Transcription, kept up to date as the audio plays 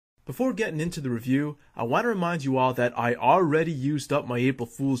Before getting into the review, I want to remind you all that I already used up my April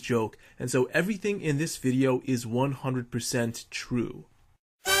Fool's joke, and so everything in this video is 100% true.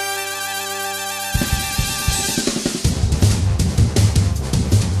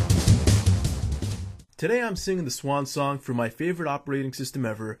 Today I'm singing the swan song for my favorite operating system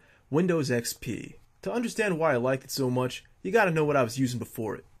ever, Windows XP. To understand why I liked it so much, you gotta know what I was using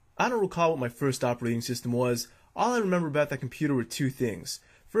before it. I don't recall what my first operating system was. All I remember about that computer were two things.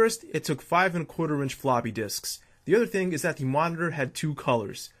 First, it took 5 1/4 inch floppy disks. The other thing is that the monitor had two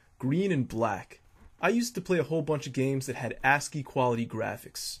colors, green and black. I used to play a whole bunch of games that had ASCII quality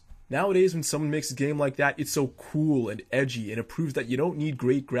graphics. Nowadays, when someone makes a game like that, it's so cool and edgy, and it proves that you don't need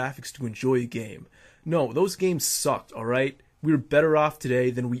great graphics to enjoy a game. No, those games sucked, alright? We were better off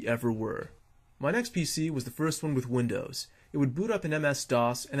today than we ever were. My next PC was the first one with Windows. It would boot up in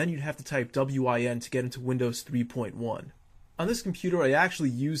MS-DOS, and then you'd have to type WIN to get into Windows 3.1. On this computer, I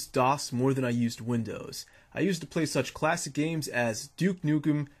actually used DOS more than I used Windows. I used to play such classic games as Duke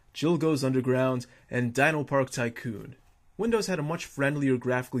Nukem, Jill Goes Underground, and Dino Park Tycoon. Windows had a much friendlier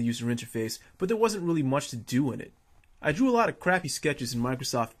graphical user interface, but there wasn't really much to do in it. I drew a lot of crappy sketches in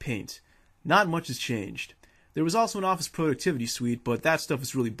Microsoft Paint. Not much has changed. There was also an Office Productivity Suite, but that stuff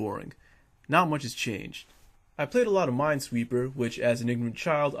is really boring. Not much has changed. I played a lot of Minesweeper, which as an ignorant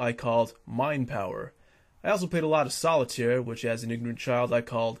child I called Mine Power. I also played a lot of Solitaire, which as an ignorant child I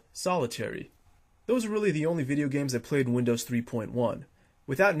called Solitary. Those are really the only video games I played in Windows 3.1.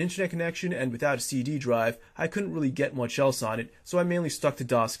 Without an internet connection and without a CD drive, I couldn't really get much else on it, so I mainly stuck to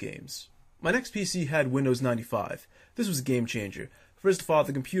DOS games. My next PC had Windows 95. This was a game changer. First of all,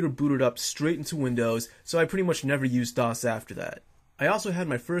 the computer booted up straight into Windows, so I pretty much never used DOS after that. I also had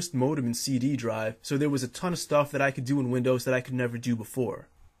my first modem and CD drive, so there was a ton of stuff that I could do in Windows that I could never do before.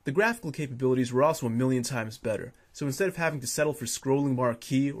 The graphical capabilities were also a million times better, so instead of having to settle for scrolling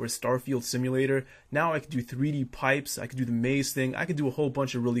marquee or Starfield Simulator, now I could do 3D pipes, I could do the maze thing, I could do a whole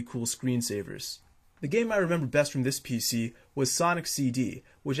bunch of really cool screensavers. The game I remember best from this PC was Sonic CD,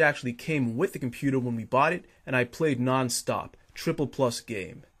 which actually came with the computer when we bought it, and I played non-stop, triple plus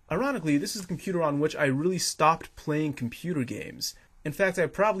game. Ironically, this is the computer on which I really stopped playing computer games. In fact, I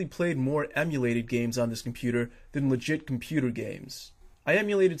probably played more emulated games on this computer than legit computer games. I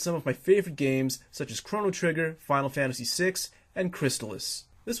emulated some of my favorite games, such as Chrono Trigger, Final Fantasy VI, and Crystalis.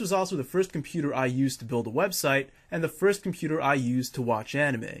 This was also the first computer I used to build a website, and the first computer I used to watch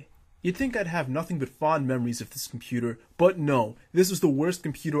anime. You'd think I'd have nothing but fond memories of this computer, but no, this was the worst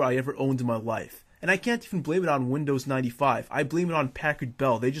computer I ever owned in my life. And I can't even blame it on Windows 95, I blame it on Packard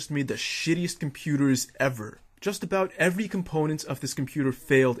Bell. They just made the shittiest computers ever. Just about every component of this computer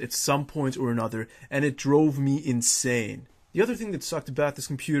failed at some point or another, and it drove me insane. The other thing that sucked about this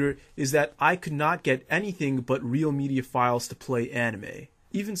computer is that I could not get anything but real media files to play anime.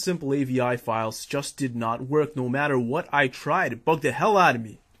 Even simple AVI files just did not work no matter what I tried. It bugged the hell out of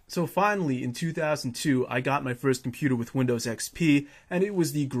me. So finally, in 2002, I got my first computer with Windows XP, and it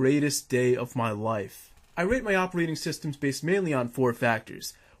was the greatest day of my life. I rate my operating systems based mainly on 4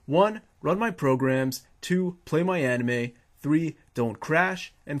 factors. 1. Run my programs. 2. Play my anime. 3. Don't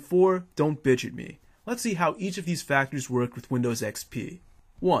crash. And 4. Don't bitch at me. Let's see how each of these factors worked with Windows XP.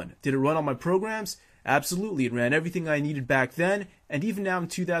 1. Did it run all my programs? Absolutely, it ran everything I needed back then, and even now in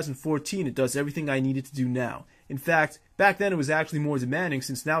 2014 it does everything I needed to do now. In fact, back then it was actually more demanding,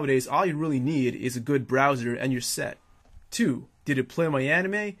 since nowadays all you really need is a good browser and you're set. 2. Did it play my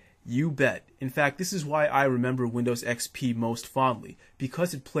anime? You bet. In fact, this is why I remember Windows XP most fondly,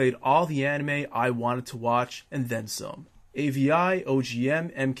 because it played all the anime I wanted to watch and then some. AVI,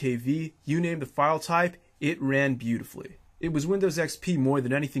 OGM, MKV, you name the file type, it ran beautifully. It was Windows XP more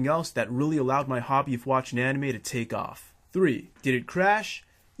than anything else that really allowed my hobby of watching anime to take off. 3. Did it crash?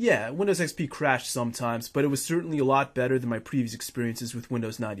 Yeah, Windows XP crashed sometimes, but it was certainly a lot better than my previous experiences with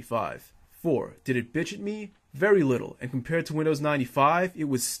Windows 95. 4. Did it bitch at me? Very little, and compared to Windows 95, it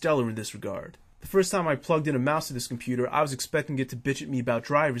was stellar in this regard. The first time I plugged in a mouse to this computer, I was expecting it to bitch at me about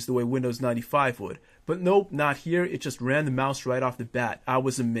drivers the way Windows 95 would. But nope, not here, it just ran the mouse right off the bat. I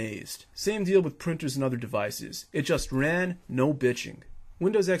was amazed. Same deal with printers and other devices. It just ran, no bitching.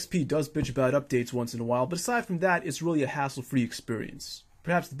 Windows XP does bitch about updates once in a while, but aside from that, it's really a hassle-free experience.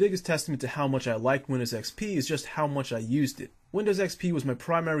 Perhaps the biggest testament to how much I liked Windows XP is just how much I used it. Windows XP was my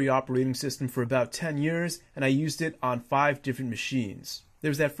primary operating system for about 10 years, and I used it on 5 different machines. There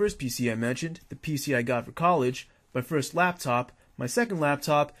was that first PC I mentioned, the PC I got for college, my first laptop, my second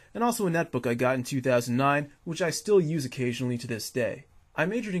laptop, and also a netbook I got in 2009, which I still use occasionally to this day. I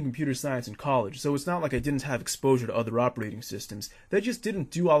majored in computer science in college, so it's not like I didn't have exposure to other operating systems. They just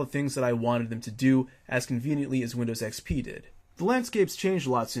didn't do all the things that I wanted them to do as conveniently as Windows XP did. The landscape's changed a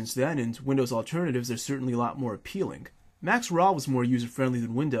lot since then, and Windows alternatives are certainly a lot more appealing. Macs were always more user-friendly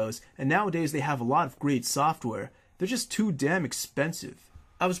than Windows, and nowadays they have a lot of great software. They're just too damn expensive.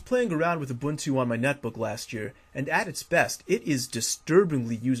 I was playing around with Ubuntu on my netbook last year, and at its best, it is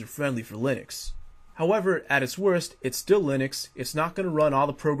disturbingly user-friendly for Linux. However, at its worst, it's still Linux, it's not going to run all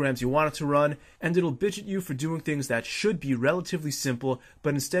the programs you want it to run, and it'll bitch at you for doing things that should be relatively simple,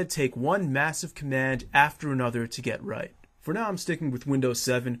 but instead take one massive command after another to get right. For now, I'm sticking with Windows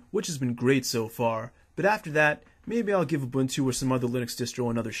 7, which has been great so far, but after that, maybe I'll give Ubuntu or some other Linux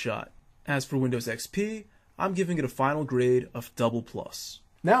distro another shot. As for Windows XP, I'm giving it a final grade of double plus.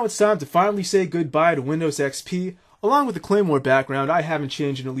 Now it's time to finally say goodbye to Windows XP, along with the Claymore background I haven't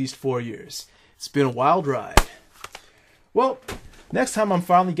changed in at least 4 years. It's been a wild ride. Well, next time I'm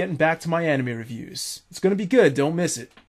finally getting back to my anime reviews. It's gonna be good, don't miss it.